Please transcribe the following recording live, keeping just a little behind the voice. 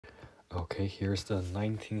Okay, here's the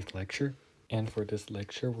 19th lecture. And for this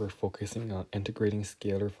lecture, we're focusing on integrating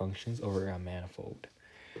scalar functions over a manifold.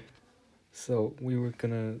 So we were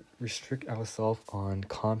gonna restrict ourselves on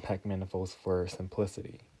compact manifolds for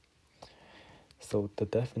simplicity. So the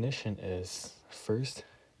definition is, first,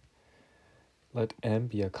 let M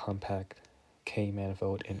be a compact K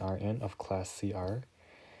manifold in Rn of class CR,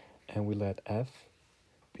 and we let F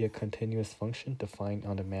be a continuous function defined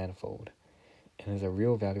on the manifold, and is a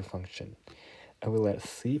real value function. And we let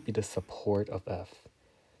C be the support of F.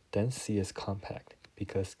 Then C is compact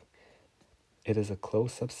because it is a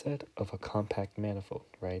closed subset of a compact manifold,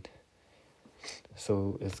 right?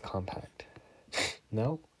 So it's compact.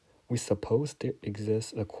 Now, we suppose there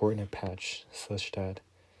exists a coordinate patch such that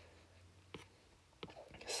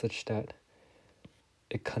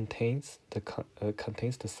it contains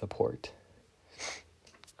the support.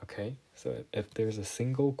 Okay, so if there's a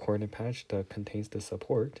single coordinate patch that contains the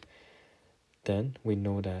support, then we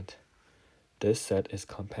know that this set is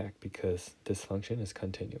compact because this function is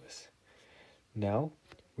continuous. Now,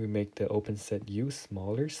 we make the open set U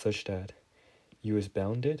smaller such that U is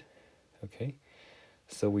bounded, okay?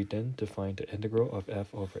 So we then define the integral of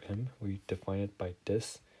f over m. We define it by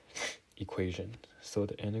this equation. So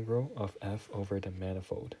the integral of f over the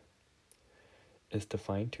manifold is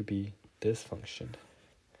defined to be this function.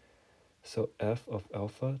 So f of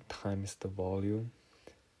alpha times the volume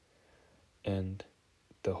and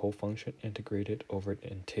the whole function integrated over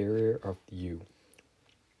the interior of U.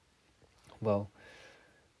 Well,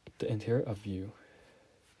 the interior of U.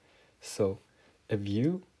 So if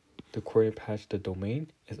U, the coordinate patch, the domain,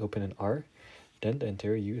 is open in R, then the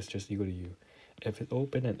interior U is just equal to U. If it's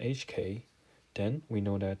open in HK, then we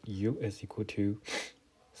know that U is equal to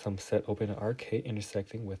some set open in RK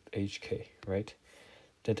intersecting with HK, right?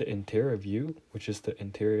 Then the interior of U, which is the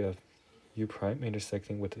interior of U prime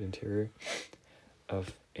intersecting with the interior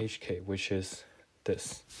of HK, which is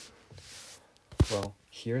this. Well,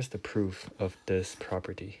 here's the proof of this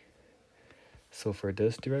property. So for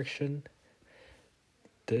this direction,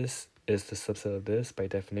 this is the subset of this, by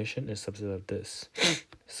definition is subset of this.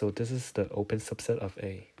 So this is the open subset of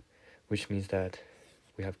A, which means that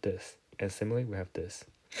we have this, and similarly we have this.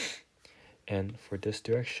 And for this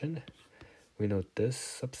direction, we know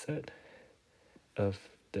this subset of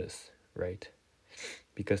this, right?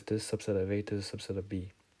 Because this subset of A, this is subset of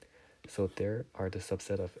B. So there are the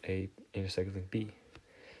subset of A intersecting B.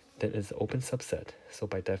 Then it's an open subset, so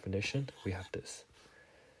by definition, we have this.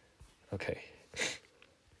 Okay.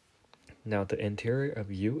 Now the interior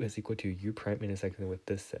of U is equal to U prime intersecting with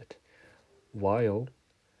this set, while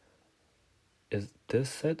this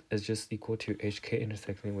set is just equal to HK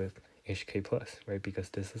intersecting with HK plus, right? Because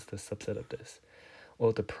this is the subset of this.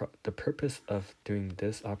 Well, the purpose of doing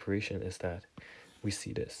this operation is that we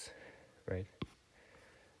see this, right?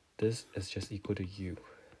 This is just equal to U,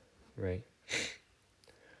 right?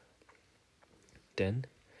 Then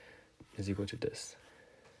is equal to this.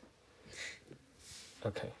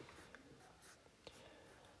 Okay.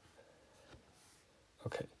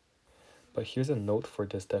 Okay. But here's a note for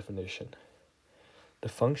this definition. The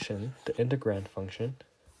function, the integrand function,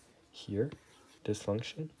 here, this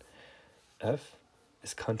function, f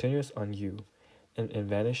is continuous on U, and it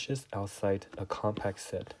vanishes outside a compact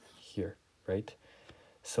set here, right?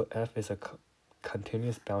 So f is a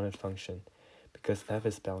continuous bounded function. Because f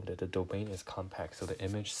is bounded, the domain is compact, so the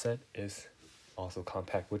image set is also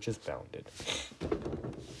compact, which is bounded.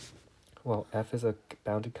 Well, f is a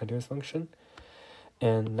bounded continuous function,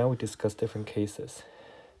 and now we discuss different cases.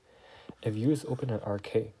 If U is open at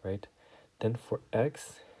RK, right, then for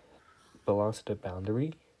x belongs to the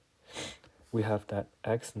boundary, we have that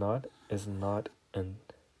x naught is not in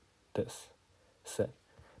this set.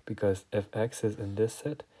 Because if x is in this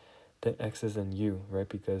set, then x is in U, right?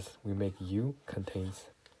 Because we make U contains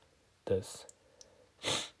this.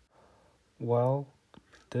 While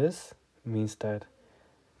this means that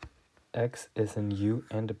x is in U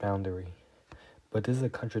and the boundary. But this is a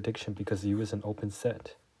contradiction because U is an open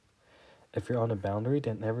set. If you're on a boundary,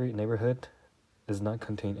 then every neighborhood is not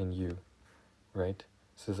contained in U, right?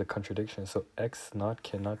 So it's a contradiction. So x naught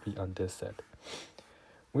cannot be on this set,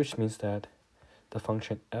 which means that the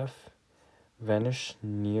function f vanish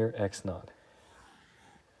near x naught.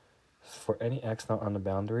 For any x naught on the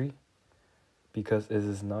boundary, because it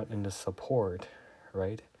is not in the support,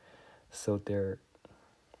 right? So there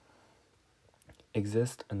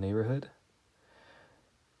exists a neighborhood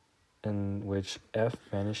in which f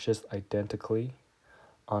vanishes identically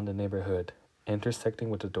on the neighborhood, intersecting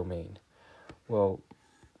with the domain. Well,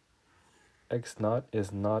 x naught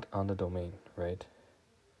is not on the domain, right?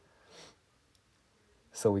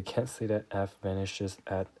 So we can't say that f vanishes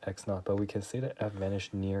at x0, but we can say that f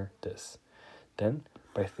vanished near this. Then,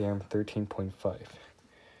 by theorem 13.5.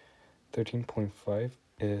 13.5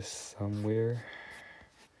 is somewhere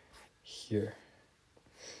here.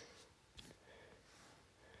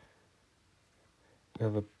 We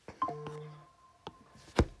have a...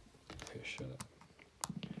 Okay, shut up.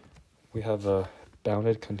 We have a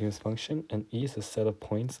bounded continuous function, and E is a set of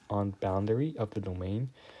points on boundary of the domain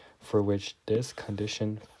for which this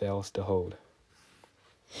condition fails to hold.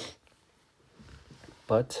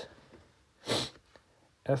 But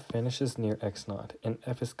f vanishes near x0, and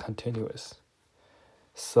f is continuous.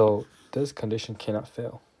 So this condition cannot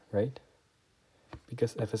fail, right?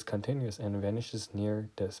 Because f is continuous and vanishes near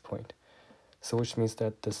this point. So which means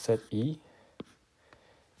that the set E,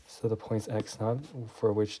 so the points x0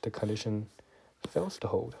 for which the condition fails to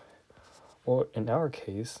hold. Or in our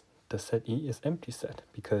case, the set E is empty set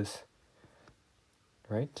because,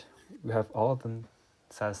 right, we have all of them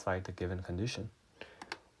satisfy the given condition.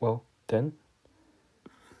 Well, then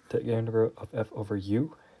the integral of f over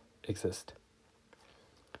u exists.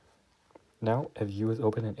 Now, if u is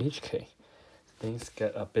open in HK, things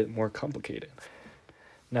get a bit more complicated.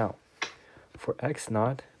 Now, for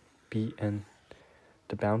x0 be in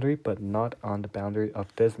the boundary, but not on the boundary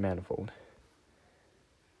of this manifold.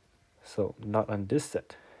 So, not on this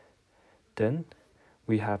set. Then,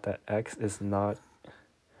 we have that x is not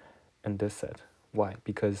in this set. Why?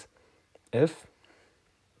 Because if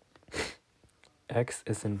x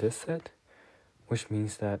is in this set, which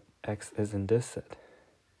means that x is in this set,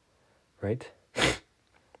 right?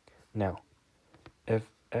 Now, if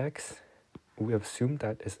x, we assume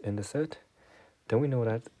that is in the set, then we know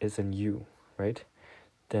that is in U, right?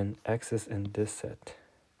 Then x is in this set.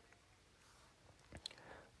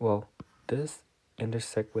 Well, this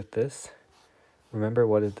intersect with this. Remember,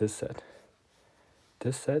 what is this set?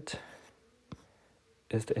 This set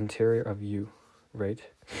is the interior of U, right?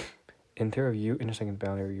 Interior of U intersecting the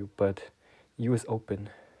boundary of U, but U is open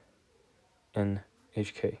in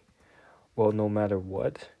HK. Well, no matter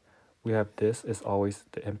what, we have this is always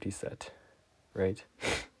the empty set, right?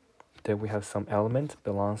 Then we have some element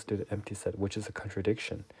belongs to the empty set, which is a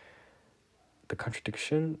contradiction. The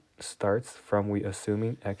contradiction starts from we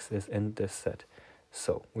assuming x is in this set.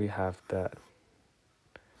 So we have that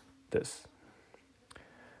this,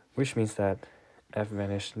 which means that f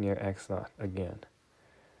vanished near x0 again.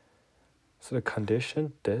 So the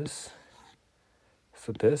condition this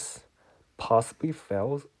possibly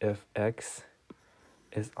fails if x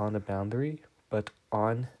is on the boundary but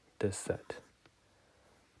on this set.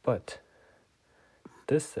 But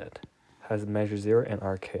this set has measure 0 and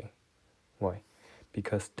RK. Why?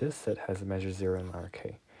 Because this set has measure 0 and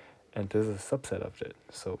RK, and this is a subset of it.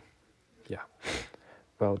 So yeah.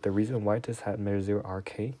 Well, the reason why this had measure 0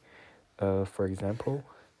 RK, for example,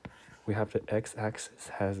 we have the x-axis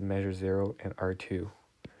has measure 0 and R2.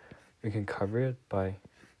 We can cover it by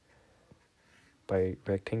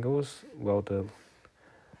rectangles. Well, the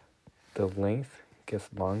length gets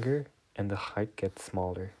longer and the height gets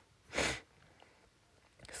smaller.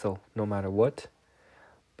 So no matter what,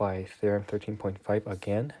 by theorem 13.5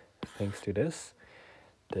 again, thanks to this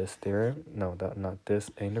theorem, no, not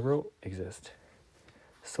this integral exists.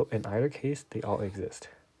 So in either case, they all exist.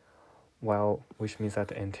 Which means that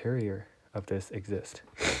the interior of this exists,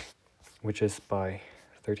 which is by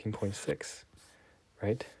 13.6,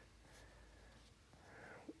 right?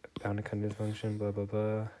 Bounded continuous function, blah, blah,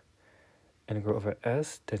 blah. Integral over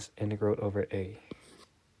S, that's integral over A.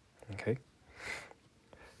 Okay?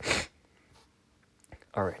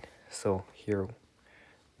 Alright, so here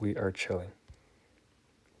we are chilling.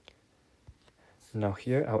 Now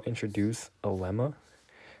here I'll introduce a lemma.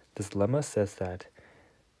 This lemma says that,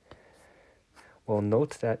 well,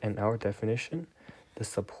 note that in our definition, the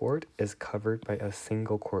support is covered by a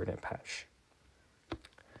single coordinate patch.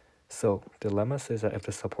 So the lemma says that if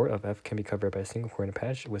the support of f can be covered by a single coordinate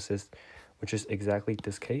patch, which is exactly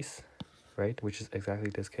this case, right? Which is exactly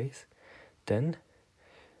this case, then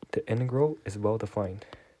the integral is well defined,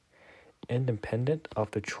 independent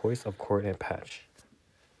of the choice of coordinate patch.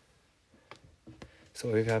 So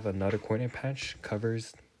if you have another coordinate patch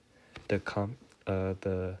covers the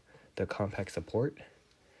compact support,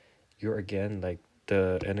 you're again like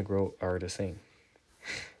the integral are the same.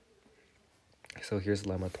 So here's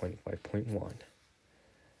lemma 25.1.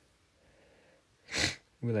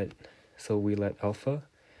 We let alpha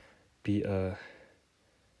be a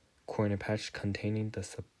coordinate patch containing the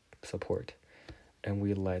support, and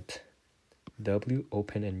we let W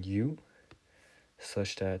open in U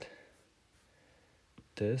such that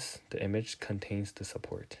the image contains the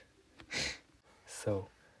support.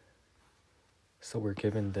 So we're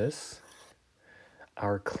given this.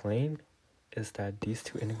 Our claim is that these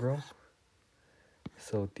two integral,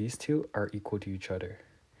 so these two are equal to each other.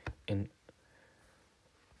 And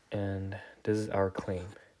this is our claim.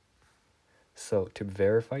 So to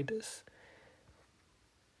verify this,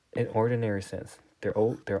 in ordinary sense, they're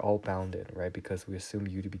all bounded, right? Because we assume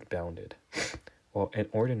U to be bounded. Well, in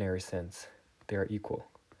ordinary sense, they are equal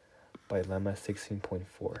by lemma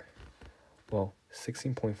 16.4. Well,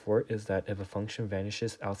 16.4 is that if a function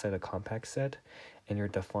vanishes outside a compact set and you're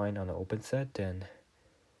defined on an open set, then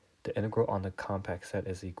the integral on the compact set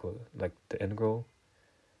is equal, like the integral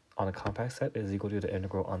on a compact set is equal to the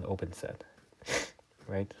integral on the open set,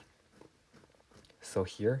 right? So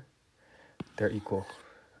here, they're equal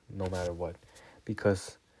no matter what,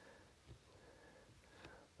 because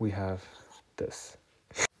we have this.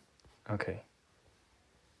 Okay.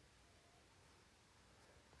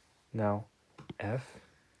 Now, the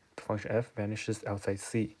function f vanishes outside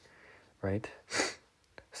C, right?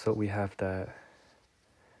 So we have that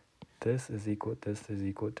this is equal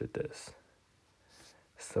to this.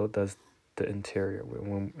 So does the interior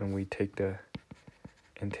when we take the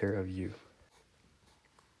interior of U.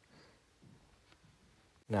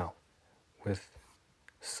 Now,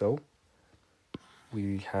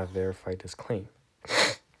 we have verified this claim.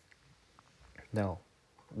 Now,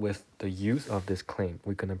 with the use of this claim,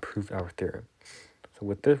 we're going to prove our theorem. So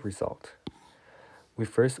with this result,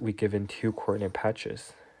 we given two coordinate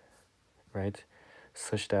patches, right?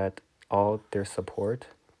 Such that all their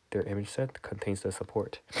image set contains the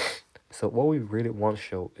support. So what we really want to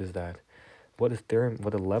show is that what the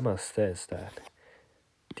lemma says that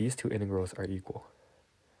these two integrals are equal.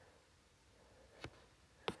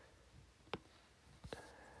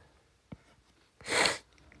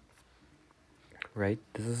 Right?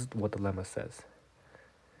 This is what the lemma says.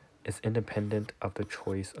 It's independent of the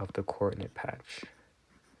choice of the coordinate patch.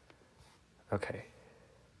 Okay.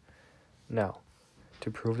 Now,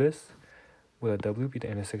 to prove this, will a W be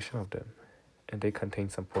the intersection of them? And they contain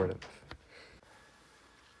support.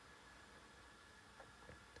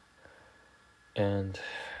 And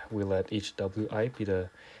we let each Wi be the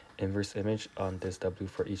inverse image on this W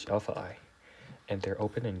for each alpha I. And they're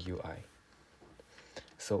open in Ui.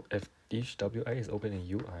 So if each Wi is open in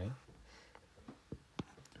Ui,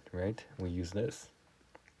 right, we use this.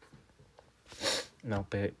 Now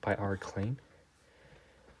by our claim,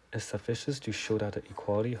 it's sufficient to show that the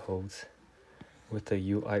equality holds with the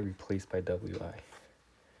Ui replaced by Wi.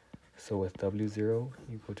 So with W0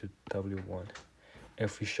 equal to W1.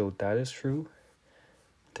 If we show that is true,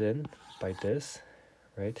 then by this,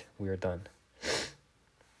 right, we are done.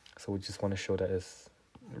 So we just want to show that it's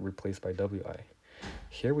replaced by Wi.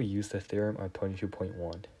 Here we use the theorem of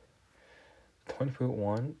 22.1.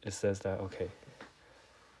 20.1, it says that, okay,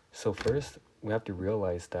 so first we have to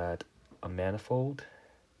realize that a manifold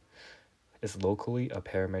is locally a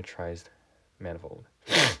parametrized manifold.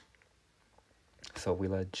 So we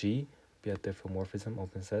let G be a diffeomorphism,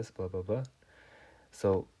 open sets, blah, blah, blah.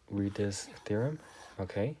 So read this theorem,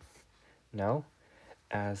 okay? Now,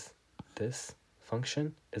 as this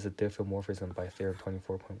function is a diffeomorphism by theorem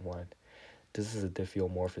 24.1, this is a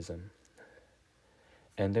diffeomorphism.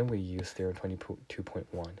 And then we use theorem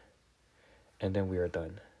 22.1. And then we are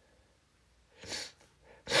done.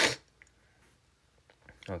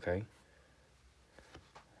 Okay.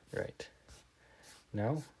 Right.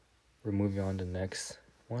 Now, we're moving on to the next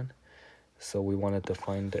one. So we want to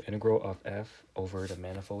define the integral of f over the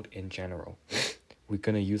manifold in general. We're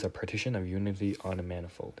going to use a partition of unity on a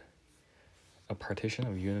manifold. A partition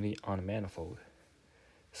of unity on a manifold.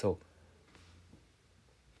 So,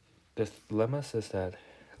 the lemma says that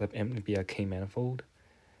let M be a K-manifold,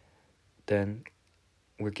 then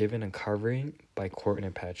we're given a covering by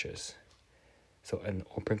coordinate patches. So an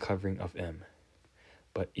open covering of M.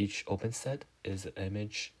 But each open set is an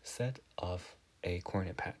image set of a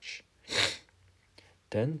coordinate patch.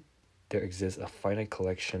 Then there exists a finite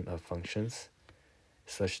collection of functions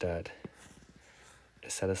such that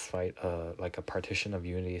it satisfies like a partition of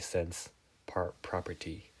unity sense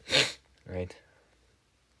property, right?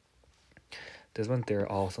 This one, they're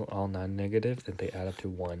also all non-negative, and they add up to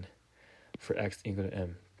 1 for x equal to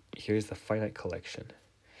m. Here's the finite collection.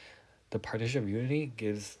 The partition of unity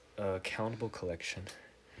gives a countable collection,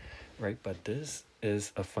 right? But this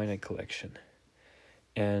is a finite collection.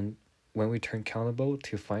 And when we turn countable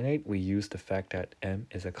to finite, we use the fact that M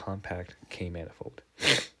is a compact K-manifold.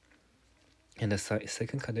 And the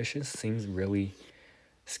second condition seems really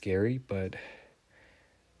scary, but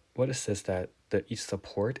what it says that each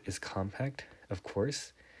support is compact, of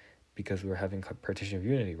course, because we're having partition of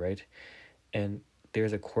unity, right? And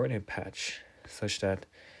there's a coordinate patch such that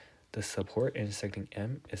the support intersecting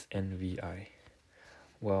M is NVI.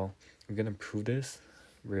 Well, we're gonna prove this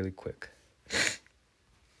really quick.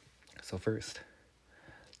 So first,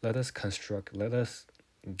 let us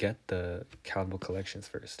get the countable collections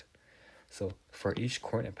first. So for each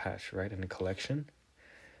coordinate patch, right, in the collection,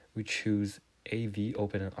 we choose AV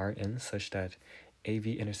open and Rn such that AV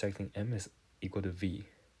intersecting M is equal to V,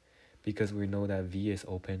 because we know that V is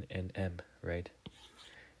open in M, right?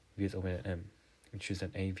 V is open in M. We choose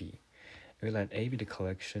an AV. We let A be the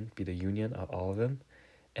collection, be the union of all of them,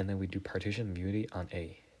 and then we do partition of unity on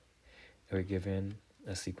A. And we're given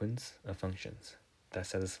a sequence of functions that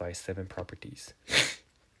satisfies 7 properties.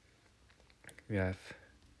 We have,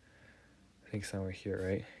 I think somewhere here,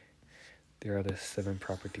 right? There are the 7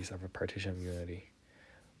 properties of a partition of unity.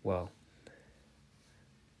 Well,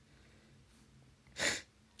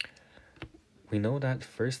 we know that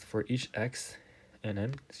first for each x and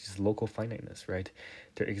n, this is local finiteness, right?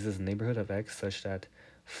 There exists a neighborhood of x such that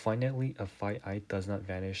finitely of phi I does not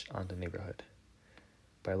vanish on the neighborhood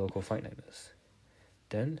by local finiteness.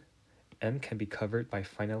 Then M can be covered by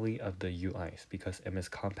finitely of the ui's because M is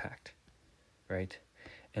compact, right?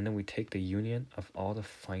 And then we take the union of all the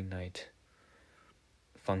finite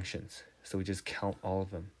functions. So we just count all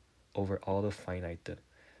of them over all the finite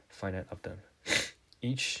of them.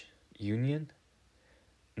 Each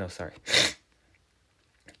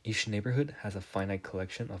neighborhood has a finite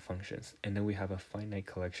collection of functions, and then we have a finite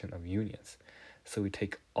collection of unions. So we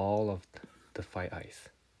take all of the phi i's.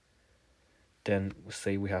 Then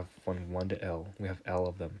say we have from 1 to L, we have L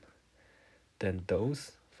of them. Then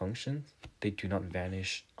those functions, they do not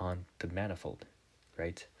vanish on the manifold,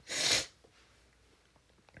 right?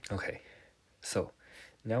 Okay, so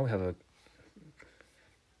now we have a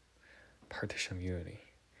partition of unity.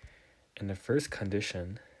 And the first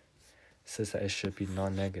condition says that it should be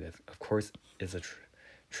non-negative. Of course, it's a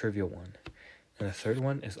trivial one. And the third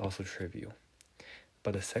one is also trivial.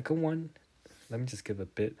 But the second one, let me just give a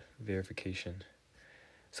bit verification.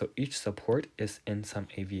 So each support is in some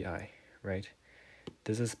AVI, right?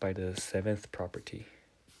 This is by the 7th property.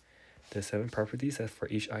 The 7th property says for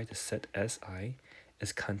each I, the set Si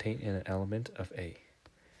is contained in an element of A,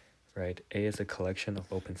 right? A is a collection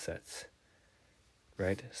of open sets,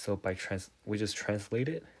 right? So by we just translate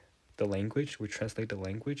it, the language, we translate the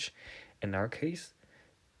language. In our case,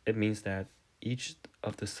 it means that each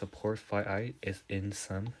of the support phi I is in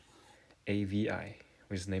some AVI.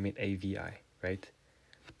 We just name it AVI, right?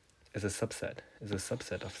 It's a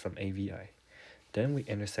subset of some AVI. Then we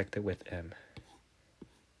intersect it with M,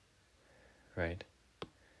 right?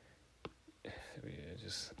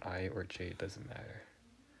 Just I or J, it doesn't matter.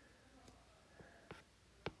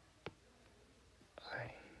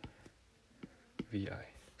 VI,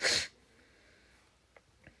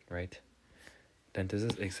 right? Then this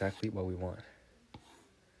is exactly what we want,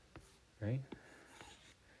 right?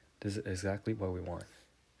 This is exactly what we want.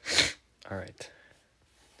 All right.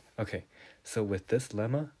 Okay, so with this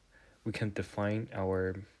lemma, we can define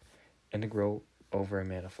our integral over a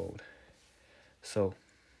manifold. So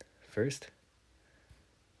first,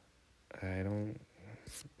 I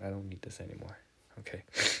don't need this anymore. Okay.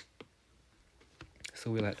 So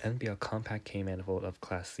we let n be a compact K manifold of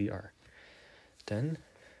class CR. Then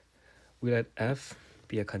we let f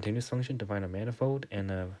be a continuous function defined on manifold and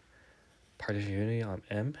a partition unity on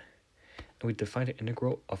M. And we define the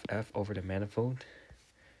integral of f over the manifold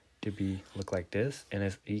to look like this, and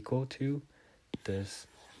is equal to this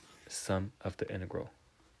sum of the integral.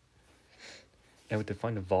 And we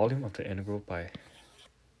define the volume of the integral by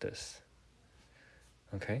this.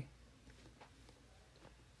 Okay?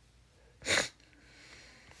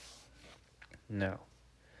 Now,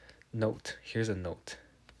 here's a note.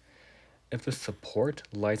 If the support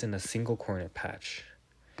lies in a single coordinate patch,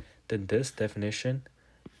 then this definition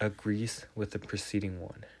agrees with the preceding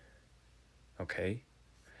one. Okay?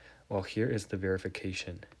 Well, here is the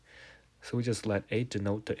verification. So we just let A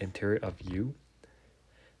denote the interior of U.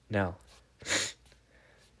 Now,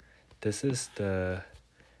 this is the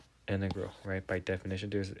integral, right? By definition,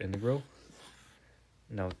 there's an integral.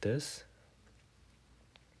 Now this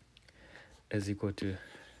is equal to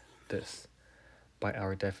this by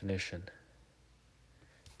our definition,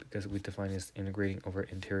 because we define this integrating over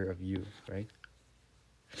interior of U, right?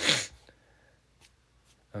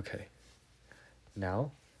 Okay.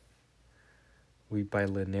 Now, by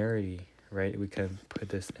linearity, right, we can put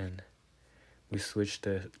this in. We switch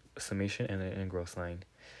the summation and the integral sign.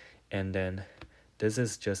 And then this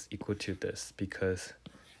is just equal to this because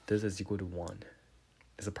this is equal to 1.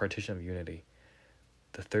 It's a partition of unity,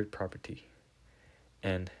 the third property.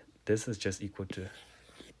 And this is just equal to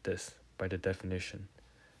this by the definition,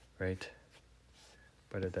 right?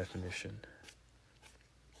 By the definition.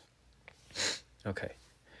 Okay.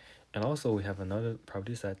 And also we have another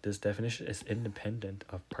property that this definition is independent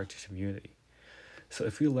of partition unity. So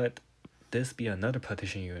if we let this be another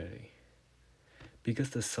partition unity,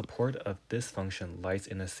 because the support of this function lies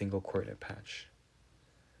in a single coordinate patch,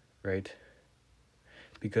 right?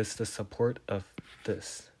 Because the support of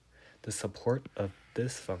this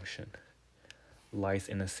function lies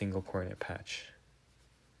in a single coordinate patch,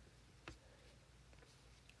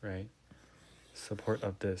 right? Support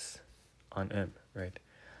of this on M, right,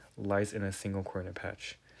 lies in a single coordinate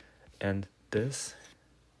patch. And this,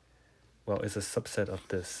 well, is a subset of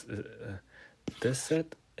this. This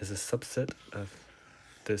set is a subset of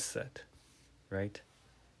this set, right?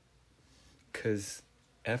 Because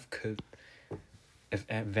F could, if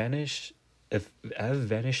F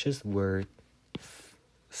vanishes where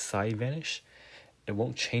psi vanish, it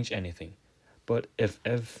won't change anything. But if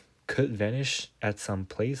F could vanish at some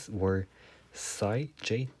place where psi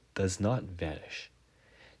j does not vanish,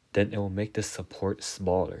 then it will make the support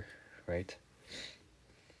smaller, right?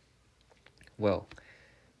 Well,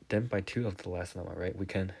 then by 2 of the last lemma, right, we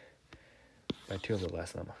can, by 2 of the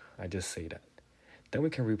last lemma, I just say that. Then we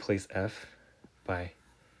can replace F by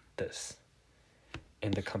this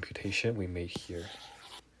in the computation we made here.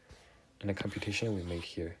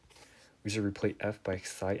 We should replace F by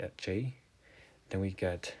psi at j, then we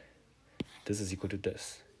get this is equal to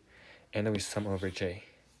this. And then we sum over j.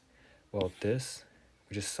 Well, this,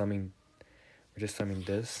 we're just summing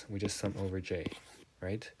this, we just sum over j,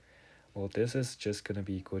 right? Well, this is just gonna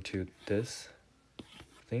be equal to this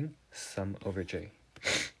thing, sum over j.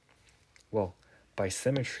 Well, by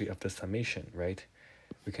symmetry of the summation, right,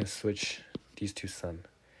 we can switch these two sum,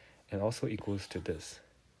 and also equals to this,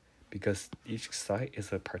 because each side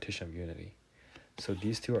is a partition of unity. So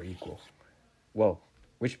these two are equal. Well,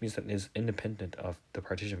 which means that it is independent of the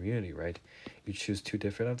partition of unity, right? You choose two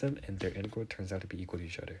different of them, and their integral turns out to be equal to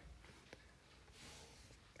each other.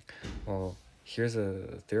 Well, here's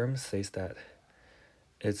a theorem says that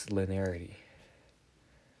it's linearity.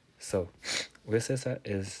 So what it says that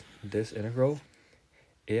is this integral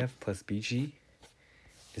af plus bg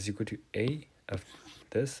is equal to a of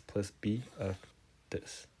this plus b of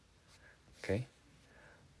this. Okay,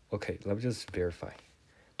 let me just verify.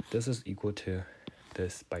 This is equal to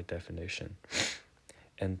this by definition,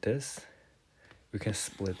 and this we can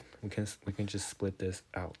split, we can just split this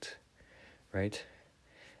out, right?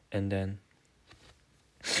 And then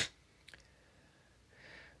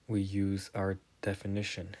we use our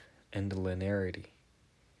definition and the linearity,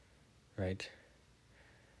 right?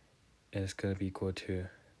 And it's going to be equal to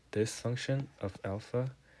this function of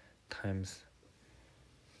alpha times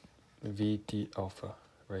v d alpha,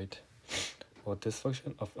 right? Well, this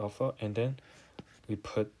function of alpha, and then we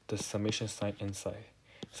put the summation sign inside,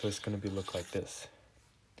 so it's going to be look like this.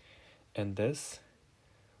 And this,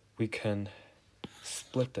 we can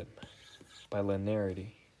split them by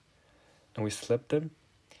linearity, and we slip them,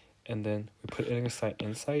 and then we put integral sign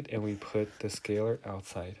inside, and we put the scalar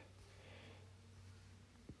outside,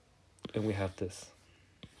 and we have this.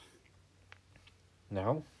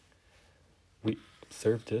 Now we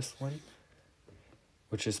observe this one,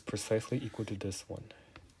 which is precisely equal to this one,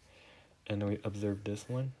 and then we observe this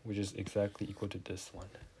one, which is exactly equal to this one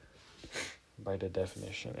by the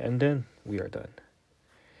definition, and then we are done.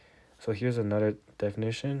 So here's another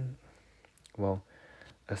definition. Well,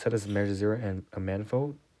 a set is measure 0 and a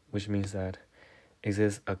manifold, which means that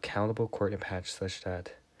exists a countable coordinate patch such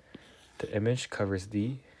that the image covers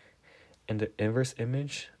D, and the inverse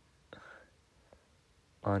image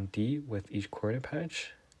on D with each coordinate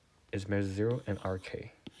patch is measure 0 and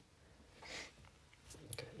RK.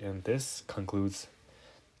 Okay, and this concludes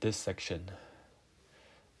this section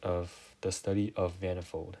of the study of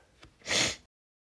manifold.